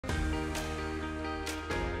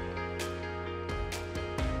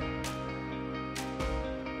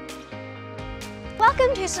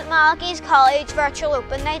Welcome to St Malachy's College Virtual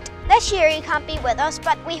Open Night. This year you can't be with us,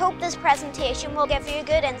 but we hope this presentation will give you a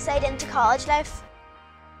good insight into college life.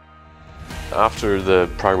 After the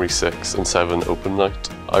primary 6 and 7 open night,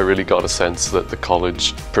 I really got a sense that the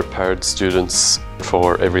college prepared students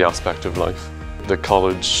for every aspect of life. The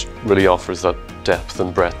college really offers that depth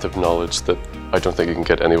and breadth of knowledge that I don't think you can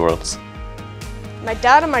get anywhere else. My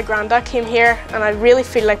dad and my granddad came here and I really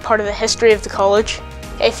feel like part of the history of the college.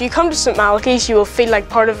 If you come to St Malachy's, you will feel like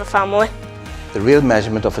part of a family. The real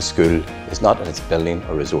measurement of a school is not in its building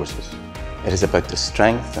or resources. It is about the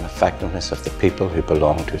strength and effectiveness of the people who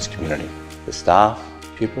belong to its community. The staff,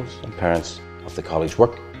 pupils and parents of the college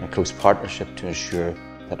work in close partnership to ensure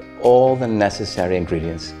that all the necessary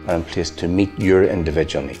ingredients are in place to meet your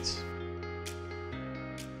individual needs.